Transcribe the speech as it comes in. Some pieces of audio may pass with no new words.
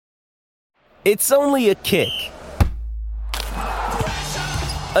It's only a kick,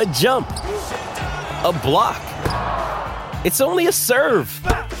 a jump, a block. It's only a serve.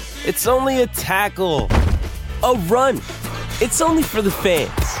 It's only a tackle, a run. It's only for the fans.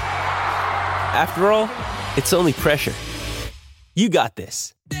 After all, it's only pressure. You got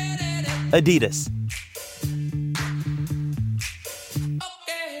this. Adidas.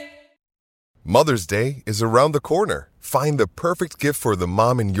 Mother's Day is around the corner. Find the perfect gift for the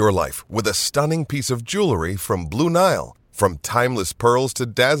mom in your life with a stunning piece of jewelry from Blue Nile. From timeless pearls to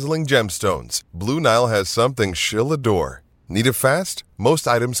dazzling gemstones, Blue Nile has something she'll adore. Need it fast? Most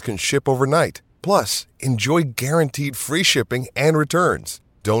items can ship overnight. Plus, enjoy guaranteed free shipping and returns.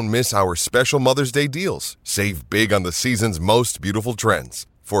 Don't miss our special Mother's Day deals. Save big on the season's most beautiful trends.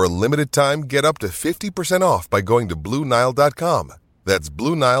 For a limited time, get up to 50% off by going to BlueNile.com. That's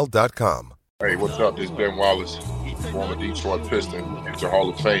BlueNile.com. Hey, what's up? This is Ben Wallace, former Detroit Piston, future Hall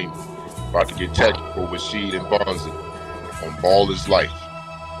of Fame. About to get technical with Sheed and Bonzi on Ball is Life.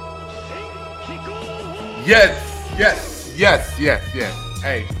 Yes.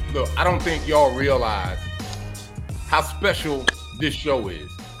 Hey, look, I don't think y'all realize how special this show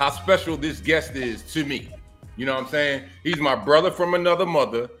is, how special this guest is to me. You know what I'm saying? He's my brother from another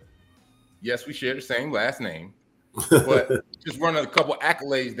mother. Yes, we share the same last name. But just running a couple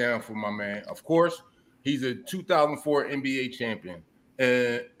accolades down for my man. Of course, he's a 2004 NBA champion.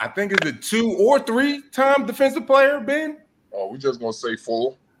 And I think it's a 2 or 3-time defensive player, Ben? Oh, we just going to say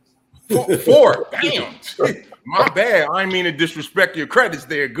 4. 4. Damn. My bad. I didn't mean to disrespect your credits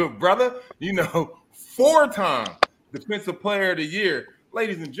there, good brother. 4-time defensive player of the year.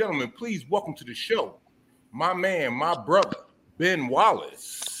 Ladies and gentlemen, please welcome to the show my man, my brother, Ben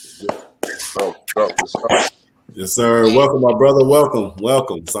Wallace. What's up? Yes, sir. Welcome, my brother. Welcome.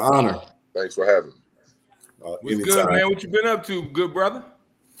 It's an honor. Thanks for having me. What's Anytime. good, man? What you been up to, good brother?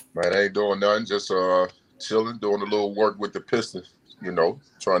 Man, I ain't doing nothing. Just chilling, doing a little work with the Pistons,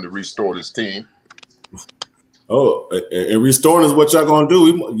 trying to restore this team. Oh, and restoring is what y'all going to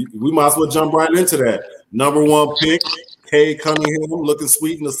do. We might as well jump right into that. Number 1 pick, Cade Cunningham, looking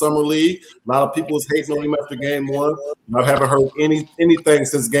sweet in the summer league. A lot of people was hating on him after game 1. I haven't heard anything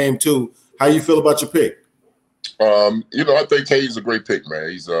since game 2. How you feel about your pick? I think Cade's a great pick, man.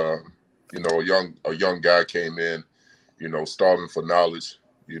 He's a young guy came in, starving for knowledge,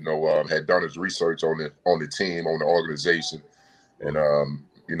 had done his research on the team, on the organization, and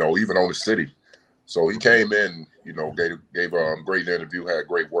even on the city. So he came in, gave a great interview, had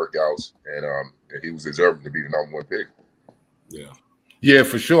great workouts, and he was deserving to be the number 1 pick. Yeah,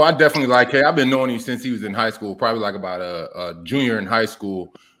 for sure. I definitely like Cade. I've been knowing him since he was in high school, probably like about a junior in high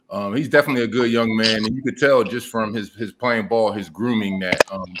school. He's definitely a good young man, and you could tell just from his playing ball, his grooming, that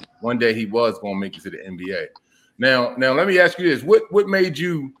one day he was going to make it to the NBA. Now, let me ask you this: what made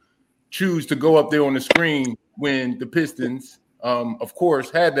you choose to go up there on the screen when the Pistons, of course,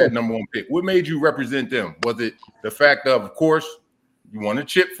 had that number 1 pick? What made you represent them? Was it the fact of course, you want a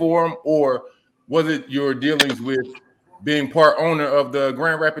chip for them, or was it your dealings with being part owner of the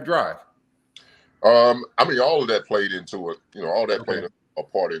Grand Rapid Drive? All of that played into it. All that played a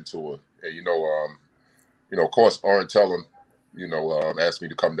part into it. And, of course, Aaron Tellum, asked me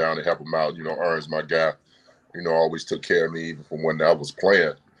to come down and help him out. Aaron's my guy. Always took care of me even from when I was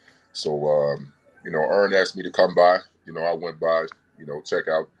playing. So, Aaron asked me to come by. I went by, check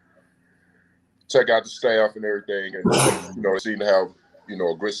out the staff and everything. And, it seemed to have,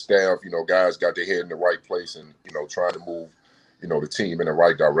 a good staff. Guys got their head in the right place and, trying to move, the team in the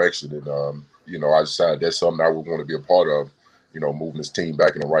right direction. And, I decided that's something I would want to be a part of. Moving this team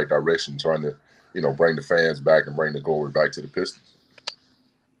back in the right direction, trying to, bring the fans back and bring the glory back to the Pistons.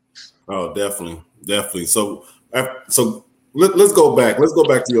 Oh, definitely. So let's go back. Let's go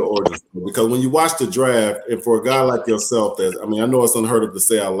back to your origins, because when you watch the draft, and for a guy like yourself, I know it's unheard of to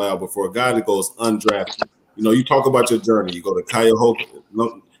say out loud, but for a guy that goes undrafted, you talk about your journey. You go to Cuyahoga.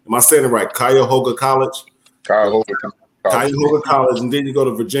 Am I saying it right? Cuyahoga College. Cuyahoga College, and then you go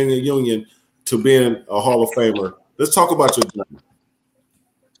to Virginia Union to being a Hall of Famer. Let's talk about your journey.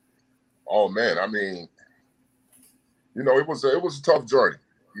 Oh man, it was a tough journey,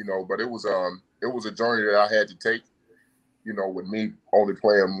 but it was a journey that I had to take. With me only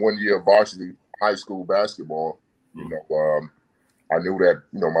playing 1 year of varsity high school basketball, I knew that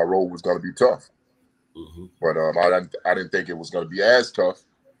my road was going to be tough. Mm-hmm. But I didn't think it was going to be as tough,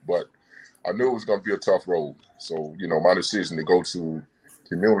 but I knew it was going to be a tough road. So my decision to go to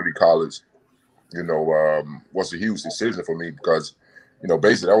community college, was a huge decision for me because,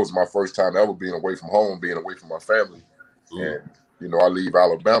 basically that was my first time ever being away from home, being away from my family. Mm. And, I leave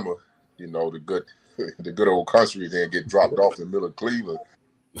Alabama, the good old country, then get dropped off in the middle of Cleveland,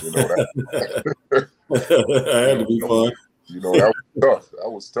 You know that had to be fun. You know, that was tough. That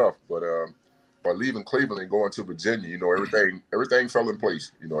was tough. But leaving Cleveland and going to Virginia, you know, everything fell in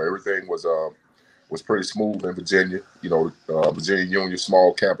place. You know, everything was pretty smooth in Virginia. You know, Virginia Union,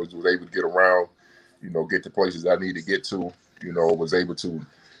 small campus, was able to get around, you know, get to places I need to get to, you know, was able to,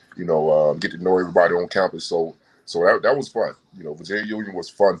 you know, get to know everybody on campus. So that was fun. You know, Virginia Union was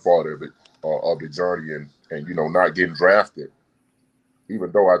fun part of it, of the journey, and you know, not getting drafted,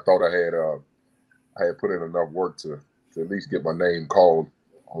 even though I thought I had put in enough work to at least get my name called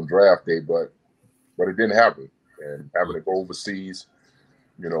on draft day, but it didn't happen. And having to go overseas,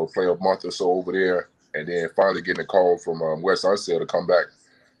 you know, play a month or so over there, and then finally getting a call from Wes Unseld to come back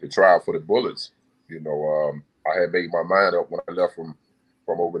to try out for the Bullets. You know, I had made my mind up when I left from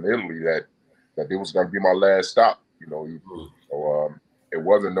over in Italy that it was going to be my last stop. You know, so it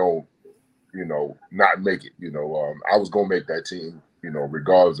wasn't no, you know, not make it. You know, I was going to make that team. You know,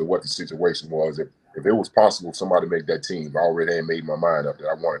 regardless of what the situation was, if it was possible somebody make that team, I already had made my mind up that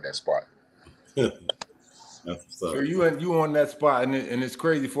I wanted that spot. So you on that spot, and it's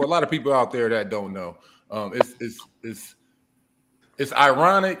crazy for a lot of people out there that don't know. It's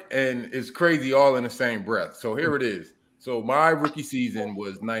ironic and it's crazy all in the same breath. So here it is. So my rookie season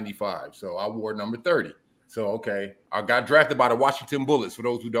was 95. So I wore number 30. So okay, I got drafted by the Washington Bullets. For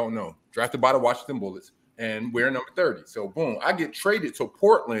those who don't know, drafted by the Washington Bullets and wearing number 30. So boom, I get traded to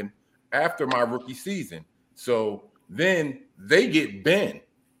Portland after my rookie season. So then they get Ben.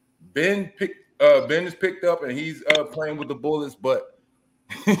 Ben is picked up and he's playing with the Bullets, but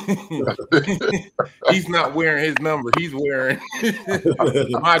he's not wearing his number. He's wearing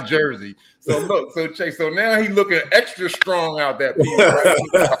my jersey. So look, Chase. So now he's looking extra strong out that piece. Right?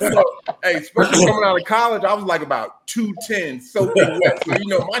 You know, hey, especially coming out of college, I was like about 210, soaking wet. So you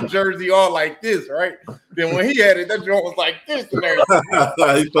know, my jersey all like this, right? Then when he had it, that joint was like this and everything.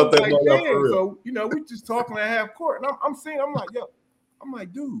 He thought that like, damn. So you know, we just talking at half court, and I'm seeing, I'm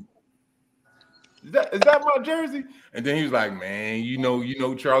like, dude. Is that my jersey? And then he was like, man, you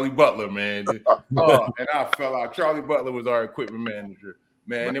know Charlie Butler, man. And I fell out. Charlie Butler was our equipment manager.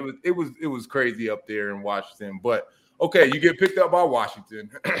 Man, it was crazy up there in Washington. But okay, you get picked up by Washington.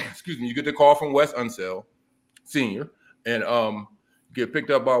 Excuse me, you get the call from Wes Unseld, Sr., and you get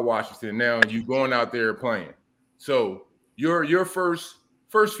picked up by Washington. Now you going out there playing. So your first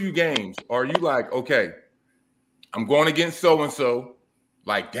few games, are you like, okay, I'm going against so-and-so.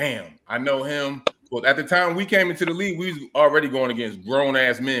 Like, damn, I know him. Well, at the time we came into the league, we was already going against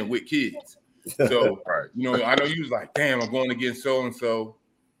grown-ass men with kids. So, you know, I know you was like, damn, I'm going against so-and-so.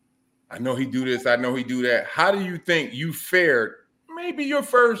 I know he do this. I know he do that. How do you think you fared maybe your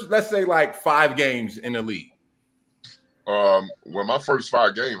first, let's say, like 5 games in the league? Well, my first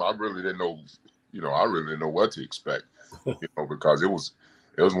 5 games, I really didn't know, you know, what to expect, you know, because it was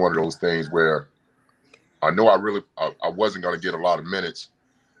one of those things where I know I wasn't going to get a lot of minutes,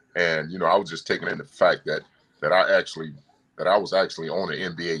 and you know I was just taking in the fact that I was actually on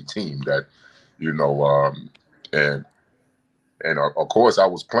an NBA team that, you know, and of course I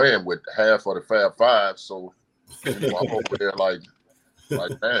was playing with half of the Fab Five, so you know, I'm over there like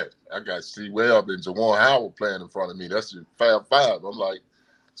man, I got C. Webb and Jawan Howard playing in front of me. That's the Fab Five. I'm like,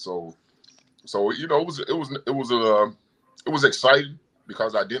 so you know it was exciting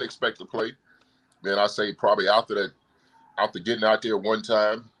because I didn't expect to play. Then I say probably after getting out there one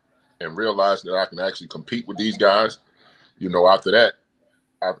time and realizing that I can actually compete with these guys, you know, after that,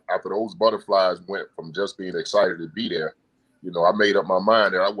 after those butterflies went from just being excited to be there, you know, I made up my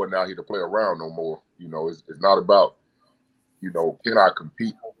mind that I wasn't out here to play around no more. You know, it's not about, you know, can I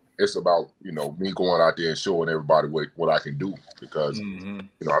compete? It's about, you know, me going out there and showing everybody what I can do because, you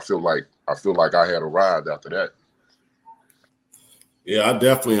know, I feel like I had arrived after that. Yeah, I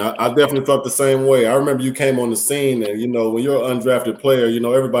definitely felt the same way. I remember you came on the scene, and you know, when you're an undrafted player, you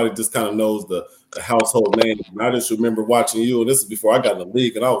know, everybody just kind of knows the household name. And I just remember watching you, and this is before I got in the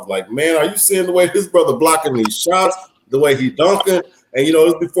league, and I was like, man, are you seeing the way this brother blocking these shots, the way he dunking? And you know,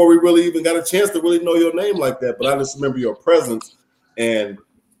 it was before we really even got a chance to really know your name like that. But I just remember your presence, and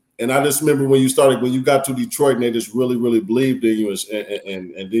I just remember when you got to Detroit, and they just really, really believed in you,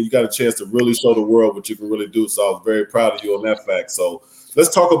 and then you got a chance to really show the world what you can really do. So I was very proud of you on that fact. So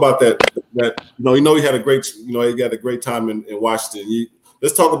let's talk about that. You know, you had a great time in Washington.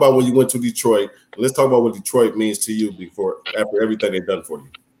 Let's talk about when you went to Detroit. Let's talk about what Detroit means to you after everything they've done for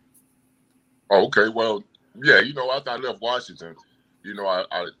you. Oh, okay. Well, yeah. You know, after I left Washington, you know,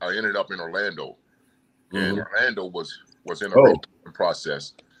 I ended up in Orlando, and Orlando was in a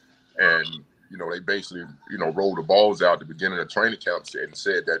process. And, you know, they basically, you know, rolled the balls out at the beginning of training camps and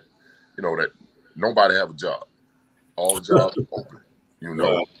said that, you know, that nobody have a job. All the jobs are open. you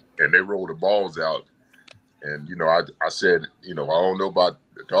know, and they rolled the balls out. And, you know, I said, you know, I don't know about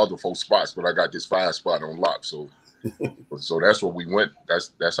the other 4 spots, but I got this 5 spot on lock. So that's what we went.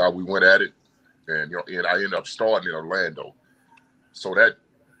 That's how we went at it. And, you know, and I ended up starting in Orlando. So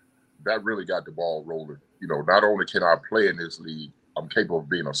that really got the ball rolling. You know, not only can I play in this league, I'm capable of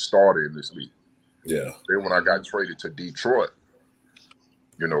being a starter in this league. Yeah. Then when I got traded to Detroit,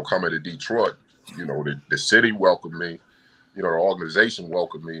 you know, coming to Detroit, you know, the city welcomed me, you know, the organization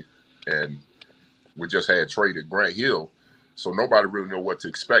welcomed me, and we just had traded Grant Hill, so nobody really knew what to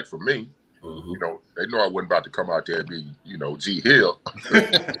expect from me. Mm-hmm. You know, they knew I wasn't about to come out there and be, you know, G Hill.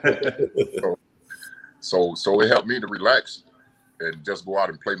 so it helped me to relax and just go out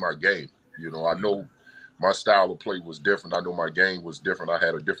and play my game. You know, I know my style of play was different. I know my game was different. I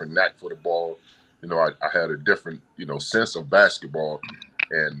had a different knack for the ball. You know, I had a different, you know, sense of basketball,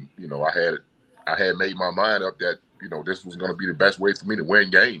 and you know, I had made my mind up that, you know, this was going to be the best way for me to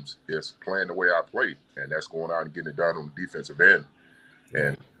win games, is playing the way I played, and that's going out and getting it done on the defensive end.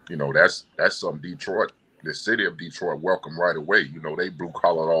 And you know, that's some Detroit, the city of Detroit, welcome right away. You know, they blue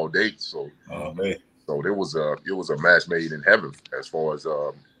collar all day, so so it was a match made in heaven as far as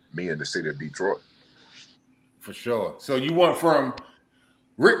me and the city of Detroit. For sure. So you went from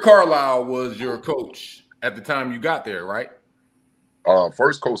Rick Carlisle was your coach at the time you got there, right?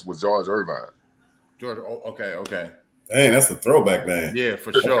 First coach was George Irvine. George, okay. Dang, that's a throwback name. Yeah,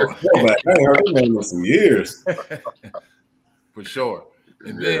 for sure. Throwback. I ain't heard that name in some years. For sure.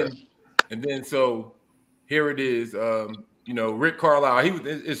 And then so here it is. You know, Rick Carlisle.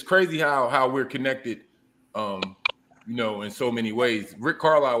 It's crazy how we're connected. You know, in so many ways. Rick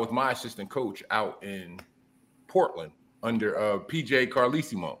Carlisle was my assistant coach out in Portland under PJ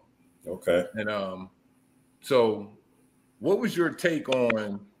Carlesimo. Okay. And so what was your take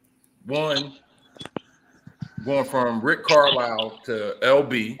on one, going from Rick Carlisle to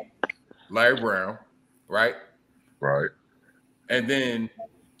LB, Larry Brown, right? Right. And then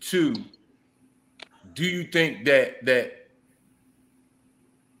 2, do you think that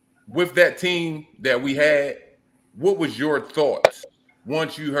with that team that we had, what was your thoughts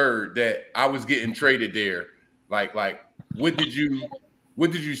once you heard that I was getting traded there? Like what did you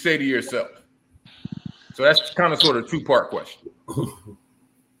say to yourself? So that's kind of sort of 2-part question.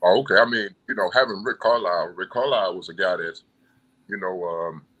 Okay. I mean, you know, having Rick Carlisle was a guy that's, you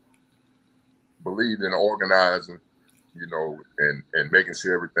know, believed in organizing, you know, and making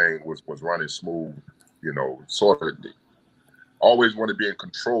sure everything was running smooth, you know, sort of always want to be in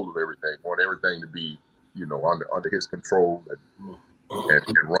control of everything, want everything to be, you know, under his control and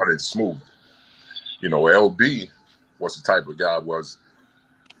running smooth. You know, LB was the type of guy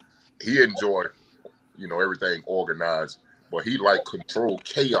he enjoyed, you know, everything organized, but he liked controlled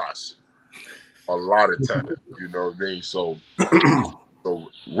chaos a lot of times, you know what I mean? So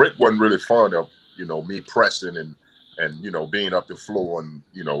Rick wasn't really fond of, you know, me pressing and you know, being up the floor and,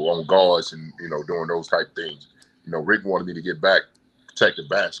 you know, on guards and, you know, doing those type things. You know, Rick wanted me to get back, protect the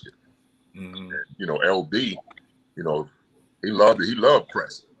basket. Mm-hmm. And, you know, LB, you know, he loved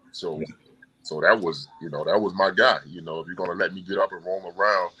pressing. So that was my guy. You know, if you're going to let me get up and roam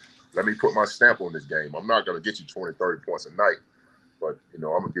around, let me put my stamp on this game. I'm not going to get you 20, 30 points a night, but, you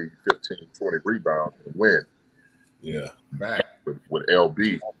know, I'm going to give you 15, 20 rebounds and win. Yeah. Back with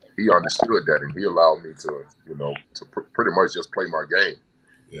LB, he understood that, and he allowed me to, you know, to pretty much just play my game.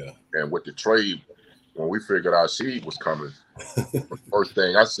 Yeah. And with the trade, when we figured our seed was coming, the first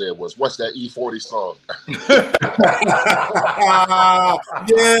thing I said was, "What's that E40 song?"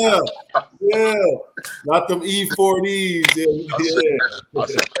 yeah, not them E40s. I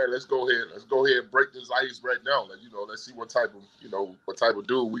said, "Hey, let's go ahead and break this ice right now. Let's see what type of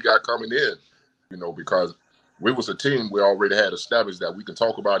dude we got coming in. You know, because we was a team we already had established that we can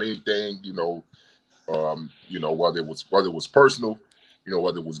talk about anything. You know, whether it was personal, you know,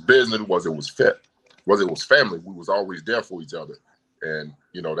 whether it was business, whether it was family, we was always there for each other. And,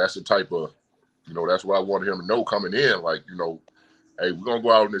 you know, that's the type of, you know, that's what I wanted him to know coming in. Like, you know, hey, we're going to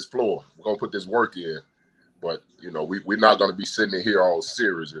go out on this floor. We're going to put this work in. But, you know, we're not going to be sitting in here all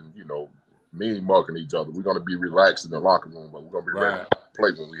serious and, you know, mean mugging each other. We're going to be relaxed in the locker room, but we're going to be ready to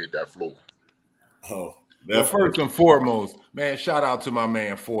play when we hit that floor. Oh, well, first and foremost, man, shout out to my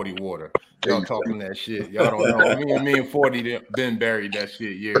man 40 Water. Y'all talking that shit. Y'all don't know. Me and 40 been buried that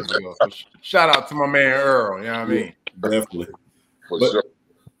shit years ago. So shout out to my man Earl. You know what I mean? Definitely.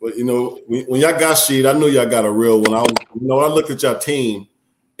 But you know, when y'all got Sheed, I knew y'all got a real one. I looked at your team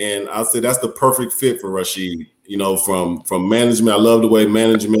and I said that's the perfect fit for Rasheed. You know, from management. I love the way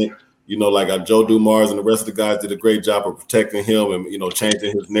management, you know, like Joe Dumars and the rest of the guys did a great job of protecting him and, you know,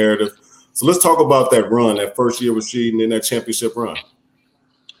 changing his narrative. So let's talk about that run, that first year with Sheed and then that championship run.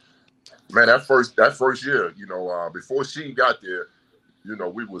 Man, that first year, before she got there,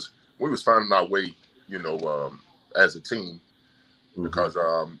 we was finding our way, as a team. Because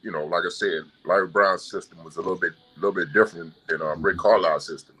like I said, Larry Brown's system was a little bit different than Rick Carlisle's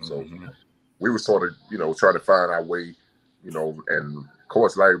system. So we were sort of trying to find our way, and of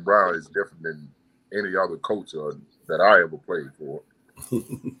course Larry Brown is different than any other coach that I ever played for.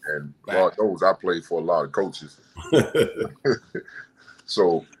 And Lord knows I played for a lot of coaches.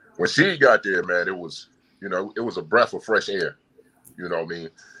 So when she got there, man, it was a breath of fresh air. You know what I mean?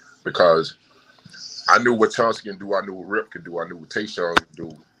 Because I knew what Chauncey can do. I knew what Rip could do. I knew what Tayshaun could do.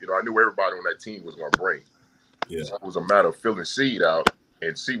 I knew everybody on that team was going to bring. Yeah. So it was a matter of filling Seed out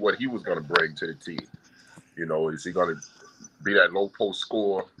and see what he was going to bring to the team. Is he going to be that low post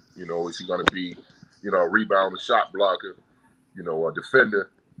scorer? Is he going to be, a rebound, a shot blocker, a defender?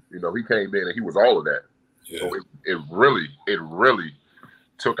 He came in and he was all of that. Yeah. So it really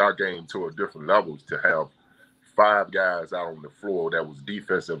took our game to a different level to have 5 guys out on the floor that was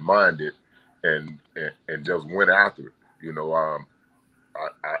defensive minded and just went after it.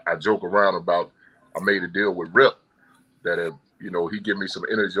 I joke around about I made a deal with Rip that if he give me some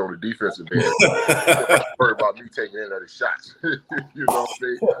energy on the defensive end, I worry about me taking any of the shots. You know what I'm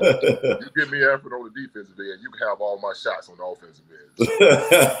saying? You give me effort on the defensive end, you can have all my shots on the offensive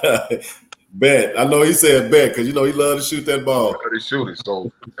end. Bet. I know he said bet because he loved to shoot that ball. He shoot it,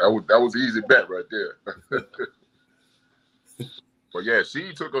 so that was an easy bet right there. But yeah,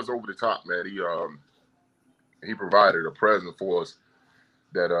 she took us over the top, man. He provided a presence for us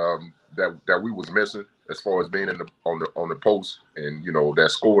that we was missing as far as being on the post, and that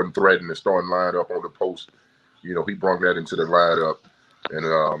scoring threat and the starting lineup on the post. He brought that into the lineup, and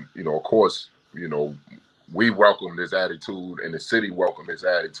of course, we welcomed his attitude, and the city welcomed his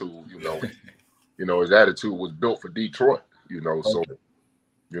attitude. His attitude was built for Detroit. So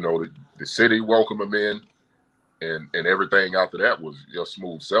the city welcomed him in. And everything after that was just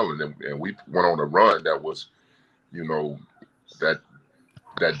smooth sailing, and we went on a run that was, that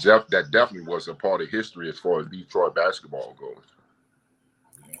definitely was a part of history as far as Detroit basketball goes.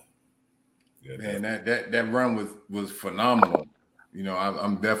 Yeah, man, that run was phenomenal.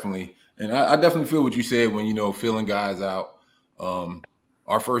 I'm definitely, and I definitely feel what you said when filling guys out.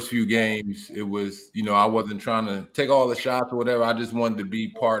 Our first few games, it was I wasn't trying to take all the shots or whatever. I just wanted to be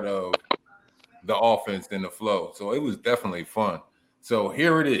part of the offense and the flow. So it was definitely fun. So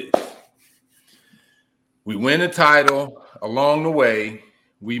here it is. We win a title. Along the way,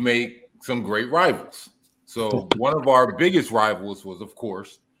 we make some great rivals. So one of our biggest rivals was, of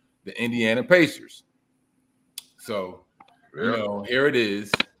course, the Indiana Pacers. So, here it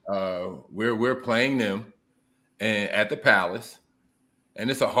is. We're playing them and at the Palace,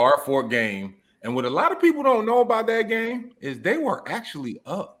 and it's a hard-fought game. And what a lot of people don't know about that game is they were actually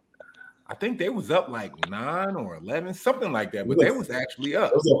up. I think they was up like 9 or 11, something like that, but they was actually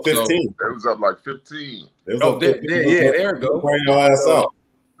up. It was up 15. So, they was up like 15. There it goes. Bring your ass up.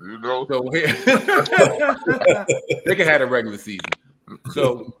 So they can have a regular season.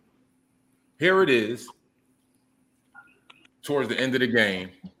 So here it is towards the end of the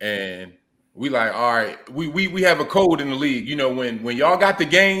game, and we like, all right, we have a code in the league. When y'all got the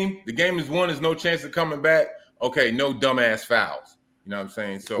game is won, there's no chance of coming back. Okay, no dumbass fouls. You know what I'm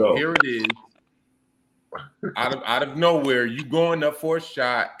saying? So here it is. Out of nowhere, you going up for a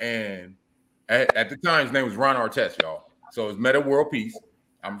shot, and at the time his name was Ron Artest, y'all. So it's Metta World Peace.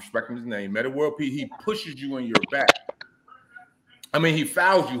 I'm respecting his name. Metta World Peace. He pushes you in your back. I mean, he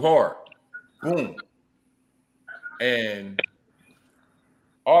fouls you hard. Boom. And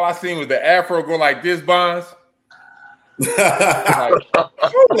all I seen was the afro go like this, Bonds. Like,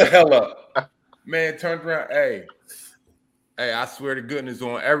 hold the hell up. Man, turned around. Hey, I swear to goodness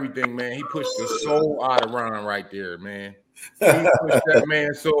on everything, man. He pushed the soul out of Ron right there, man. He pushed that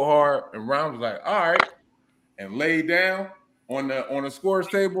man so hard, and Ron was like, all right, and laid down on the scores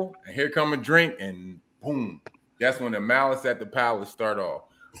table, and here come a drink, and boom. That's when the Malice at the Palace start off.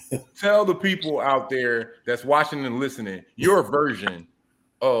 Tell the people out there that's watching and listening your version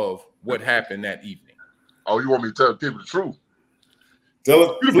of what happened that evening. Oh, you want me to tell people the truth? Tell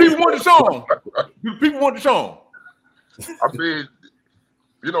it. Do the people want the song? Do the people want the song? I mean,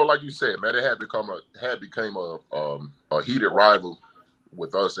 like you said, man, it had became a heated rival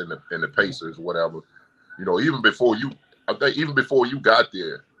with us and the Pacers, whatever. Even before you got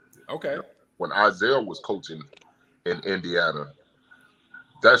there. Okay. When Isaiah was coaching in Indiana,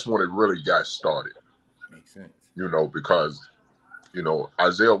 that's when it really got started. Makes sense. Because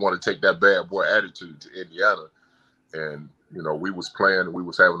Isaiah wanted to take that bad boy attitude to Indiana, and we was playing, and we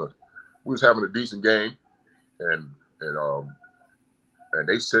was having a decent game, and and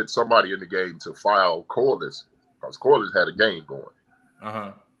they sent somebody in the game to file Corliss because Corliss had a game going.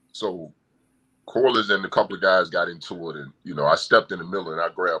 So Corliss and a couple of guys got into it, and I stepped in the middle and I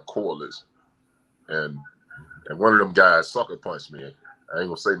grabbed Corliss, and one of them guys sucker punched me. I ain't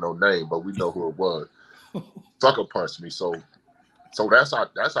gonna say no name, but we know who it was. Sucker punched me. So that's how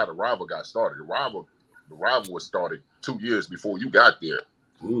the rival got started. The rival was started 2 years before you got there.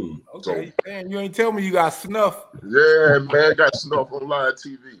 Okay, man, you ain't tell me you got snuff. Yeah, man, got snuff on live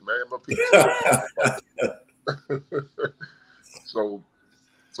TV, man. My people.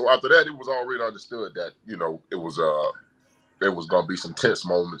 So after that, it was already understood that there was gonna be some tense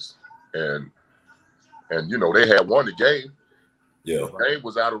moments, and they had won the game. Yeah, the game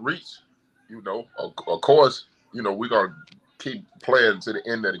was out of reach. Of course, we're gonna keep playing to the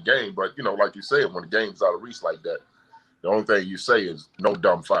end of the game, but like you said, when the game's out of reach like that, the only thing you say is no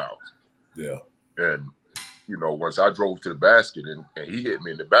dumb fouls. Yeah. And, once I drove to the basket and he hit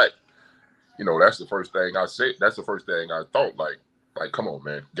me in the back, that's the first thing I said. That's the first thing I thought, like, come on,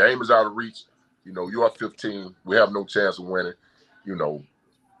 man. Game is out of reach. You're up 15. We have no chance of winning.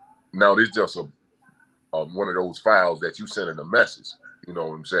 Now it's just one of those fouls that you sending a message. You know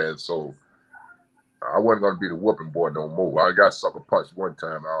what I'm saying? So I wasn't going to be the whooping boy no more. I got sucker punched one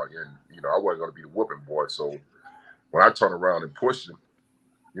time out, and, I wasn't going to be the whooping boy. So when I turned around and pushed him,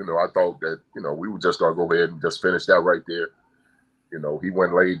 I thought that, we were just going to go ahead and just finish that right there. He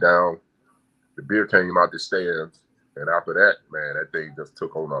went laid down. The beer came out the stands. And after that, man, that thing just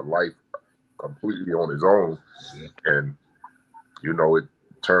took on a life completely on its own. Yeah. And, it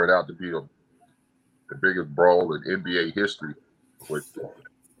turned out to be the biggest brawl in NBA history. But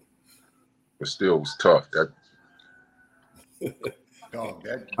still was tough. Dog,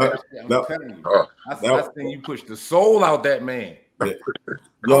 I'm telling you, I think you pushed the soul out that man. Yeah.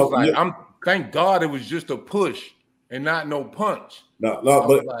 Thank God it was just a push and not no punch. But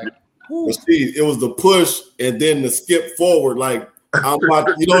Steve, it was the push and then the skip forward. Like I'm about,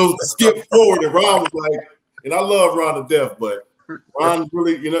 it was the skip forward, and Ron was like, and I love Ron to death, but Ron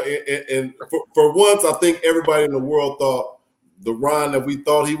really, and for once, I think everybody in the world thought the Ron that we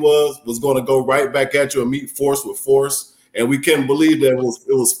thought he was going to go right back at you and meet force with force. And we couldn't believe that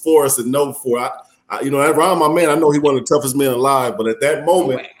it was force and no force. That Ron, my man, I know he one of the toughest men alive, but at that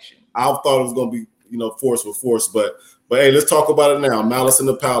moment, I thought it was going to be, force with force. But hey, let's talk about it now. Malice in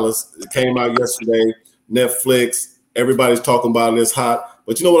the Palace. It came out yesterday. Netflix. Everybody's talking about it. It's hot.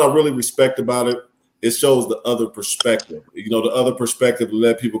 But you know what I really respect about it? It shows the other perspective. The other perspective to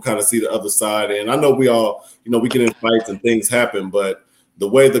let people kind of see the other side. And I know we all, we get in fights and things happen, but the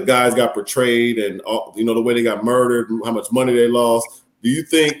way the guys got portrayed and, the way they got murdered, how much money they lost. Do you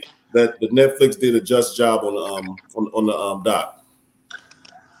think that the Netflix did a just job on the doc?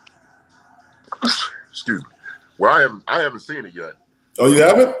 Excuse me. Well, I haven't seen it yet. Oh, you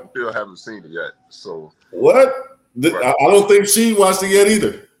haven't? Still haven't seen it yet. So what? I don't think she watched it yet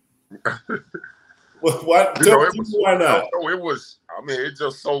either. Why? Why not? It was. I mean, it's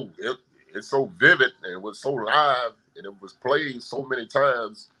just it's so vivid and it was so live and it was played so many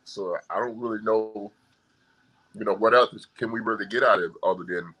times. So I don't really know. What else can we really get out of it other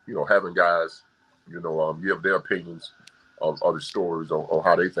than having guys, give their opinions of the stories or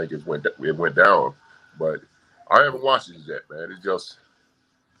how they think it went down. But I haven't watched it yet, man. It's just,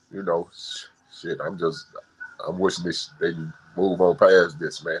 shit. I'm wishing they move on past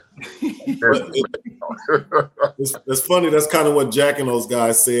this, man. It's funny. That's kind of what Jack and those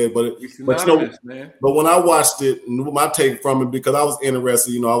guys said, but when I watched it, my take from it, because I was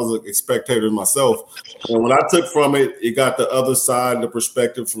interested, I was a spectator myself, and when I took from it, it got the other side, the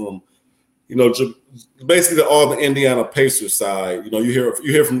perspective from, basically all the Indiana Pacers side. You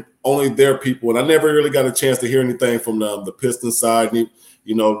hear from only their people, and I never really got a chance to hear anything from the Pistons side.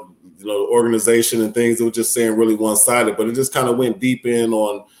 The organization and things. It was just saying really one-sided, but it just kind of went deep in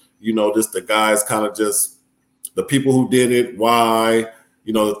on, just the guys, kind of just the people who did it, why,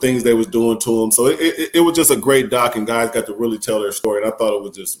 the things they was doing to them. So it was just a great doc, and guys got to really tell their story. And I thought it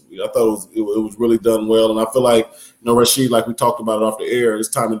was really done well. And I feel like, Rasheed, like we talked about it off the air, it's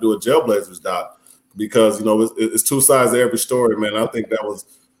time to do a Jailblazers doc because, it's two sides of every story, man. I think that was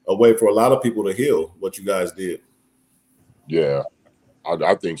a way for a lot of people to heal what you guys did. Yeah.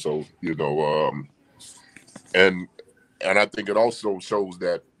 I think so, and I think it also shows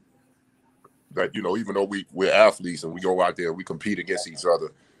that even though we're athletes and we go out there and we compete against each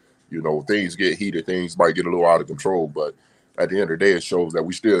other, things get heated, things might get a little out of control, but at the end of the day, it shows that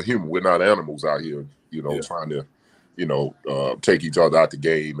we're still human. We're not animals out here, trying to, take each other out the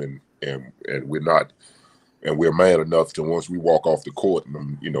game, and we're not, and we're man enough to, once we walk off the court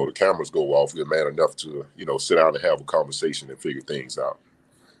and the cameras go off, we're man enough to sit down and have a conversation and figure things out.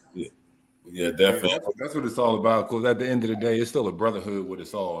 Yeah, definitely. That's what it's all about. Because at the end of the day, it's still a brotherhood with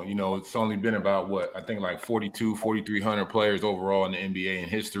us all. It's only been about I think like 4,300 players overall in the NBA in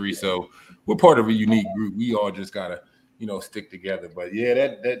history. So we're part of a unique group. We all just gotta, stick together. But yeah,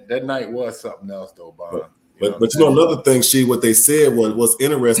 that night was something else though, Bob. But another thing, what they said was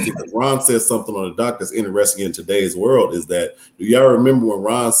interesting. Ron said something on the doc that's interesting in today's world is that, do y'all remember when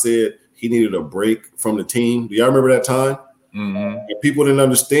Ron said he needed a break from the team? Do y'all remember that time? Mm-hmm. People didn't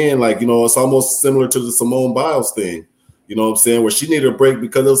understand, it's almost similar to the Simone Biles thing, you know what I'm saying, where she needed a break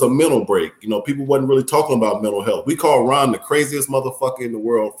because it was a mental break. People wasn't really talking about mental health. We call Ron the craziest motherfucker in the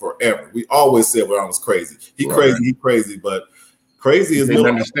world forever. We always said Ron was crazy. He crazy, but crazy is mental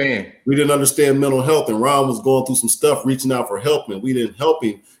health. We didn't understand mental health, and Ron was going through some stuff, reaching out for help, and we didn't help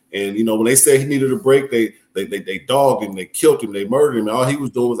him. And when they said he needed a break, they dogged him, they killed him, they murdered him. And all he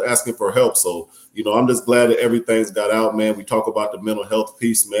was doing was asking for help. So, I'm just glad that everything's got out, man. We talk about the mental health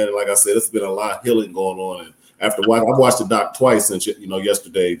piece, man. And like I said, it's been a lot of healing going on. And after a while, I watched the doc twice since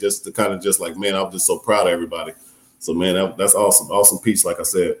yesterday, just to kind of just like, man, I'm just so proud of everybody. So, man, that's awesome piece, like I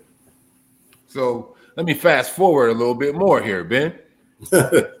said. So let me fast forward a little bit more here, Ben.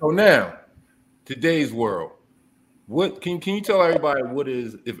 So now, today's world. What can you tell everybody what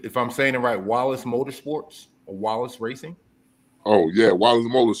is, if I'm saying it right, Wallace Motorsports or Wallace Racing? Oh yeah, Wallace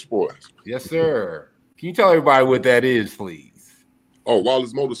Motorsports. Yes, sir. Can you tell everybody what that is, please? Oh,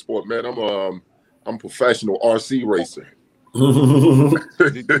 Wallace Motorsport, man. I'm a professional RC racer.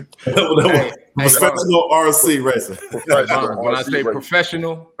 Professional RC racer. When I say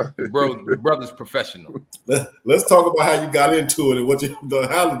professional, brother's professional. Let's talk about how you got into it and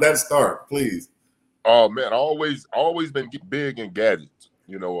how did that start, please? Oh man, I always been big in gadgets.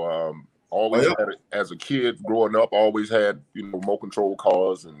 Always had it as a kid growing up. Always had remote control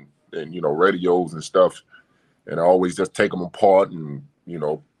cars and radios and stuff, and I always just take them apart and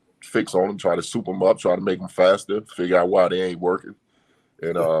fix on them, try to soup them up, try to make them faster, figure out why they ain't working.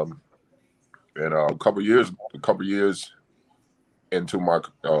 And a couple years into my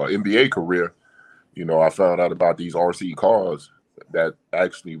NBA career, I found out about these RC cars that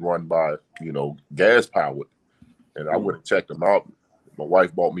actually run by gas powered, and I went and checked them out. My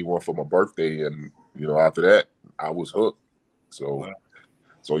wife bought me one for my birthday, and after that I was hooked. So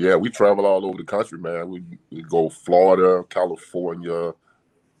yeah, we travel all over the country, man. We go Florida, California,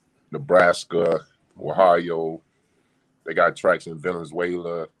 Nebraska, Ohio. They got tracks in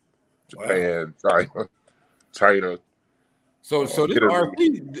Venezuela, Japan, China. So this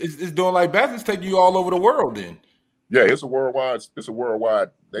RC is doing like that. It's taking you all over the world then. Yeah, it's a worldwide.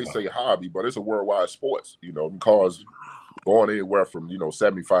 They say hobby, but it's a worldwide sports. Cars going anywhere from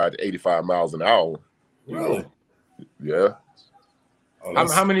 75 to 85 miles an hour. Really? Yeah.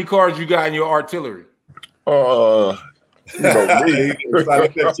 How many cars you got in your artillery? Me.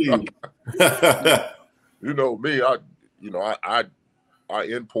 Me. I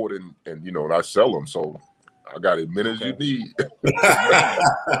import and I sell them, so I got as many as you need.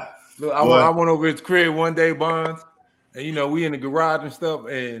 Look, I went over his crib one day, Bonds, and we in the garage and stuff,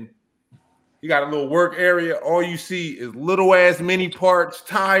 and he got a little work area. All you see is little ass mini parts,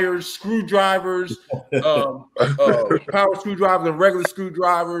 tires, screwdrivers, power screwdrivers and regular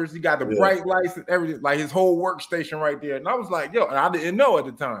screwdrivers. He got the bright lights and everything, like his whole workstation right there. And I was like, yo, and I didn't know at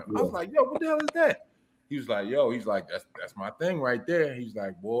the time. I was like, yo, what the hell is that? He was like, yo, that's my thing right there. He's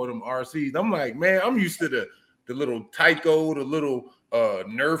like, boy, them RCs. I'm like, man, I'm used to the little Tyco, the little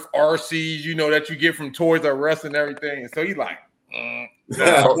Nerf RCs, that you get from Toys R Us and everything. And so he's like,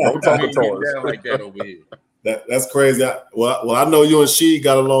 don't talk to toys like that over here. That's crazy. I know you and she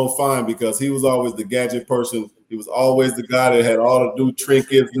got along fine because he was always the gadget person. He was always the guy that had all the new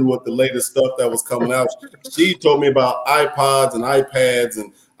trinkets, knew what the latest stuff that was coming out. She told me about iPods and iPads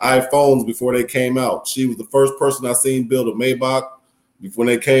and iPhones before they came out. She was the first person I seen build a Maybach when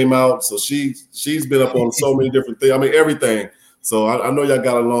they came out. So she's been up on so many different things. I mean, everything. So I know y'all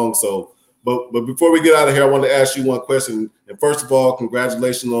got along. So, but before we get out of here, I want to ask you one question. And first of all,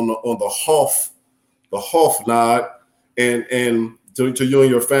 congratulations on the Hoff nod, and to you and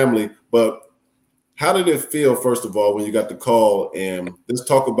your family. But how did it feel, first of all, when you got the call? And let's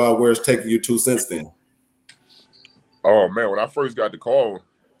talk about where it's taking you to since then. Oh man, when I first got the call,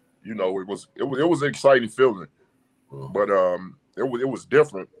 it was an exciting feeling, but it was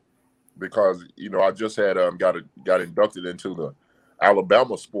different because I just had got inducted into the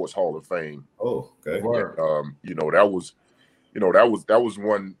Alabama Sports Hall of Fame. Oh, okay. And, that was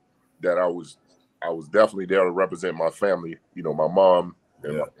one that I was definitely there to represent my family. My mom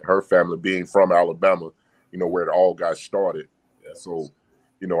and her family being from Alabama, you know, where it all got started. Yeah. So,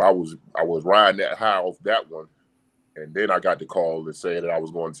 you know, I was riding that high off that one, and then I got the call that said that I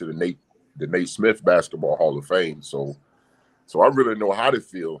was going to the Nate Smith Basketball Hall of Fame. So I really know how to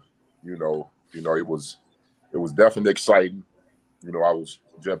feel. You know, it was definitely exciting. You know, I was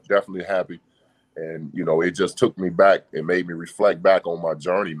definitely happy, and you know, it just took me back and made me reflect back on my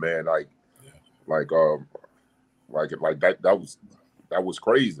journey, man. That was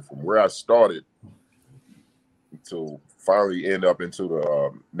crazy from where I started to finally end up into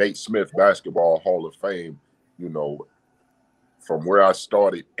the Nate Smith Basketball Hall of Fame. You know, from where I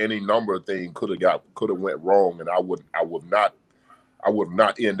started, any number of things could have went wrong, and I would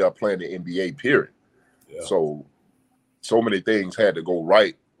not end up playing the NBA. Period. Yeah. So many things had to go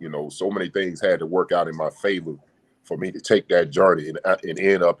right. You know, so many things had to work out in my favor for me to take that journey and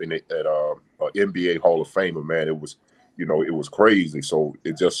end up at NBA Hall of Famer. Man, it was crazy. So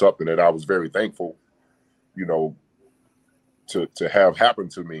it's just something that I was very thankful, you know, to have happened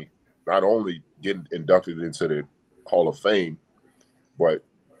to me. Not only getting inducted into the Hall of Fame, but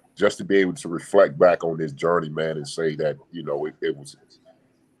just to be able to reflect back on this journey, man, and say that, you know, it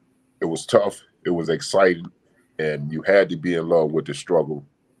was tough, it was exciting, and you had to be in love with the struggle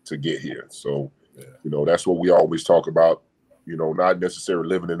to get here. So, you know, that's what we always talk about, you know, not necessarily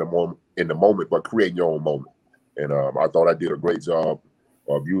living in the moment, but creating your own moment. And I thought I did a great job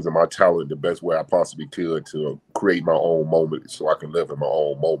of using my talent the best way I possibly could to create my own moment so I can live in my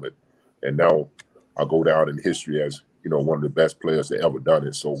own moment. And now I go down in history as, you know, one of the best players that ever done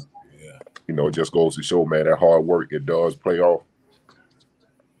it. So, you know, it just goes to show, man, that hard work, it does pay off.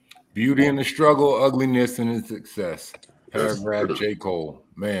 Beauty in the struggle, ugliness in the success. Paragraph J. Cole.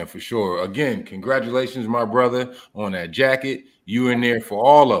 Man, for sure. Again, congratulations, my brother, on that jacket. You in there for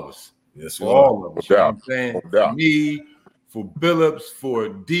all of us. Yes, for all of us. You know what I'm saying? For me, for Billups, for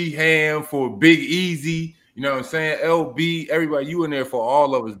D-Ham, for Big Easy. You know what I'm saying? LB, everybody, you in there for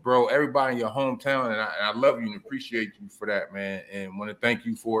all of us, bro. Everybody in your hometown, and I love you and appreciate you for that, man. And want to thank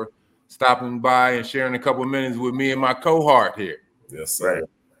you for stopping by and sharing a couple of minutes with me and my cohort here. Yes, sir. Man,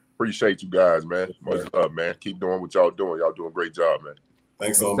 appreciate you guys, man. Much love, man. Keep doing what y'all doing. Y'all doing a great job, man.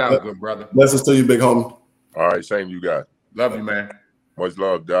 Thanks so much. Good, brother. Blessings to you, big homie. All right, same to you guys. Love you, man. Much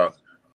love, Doc.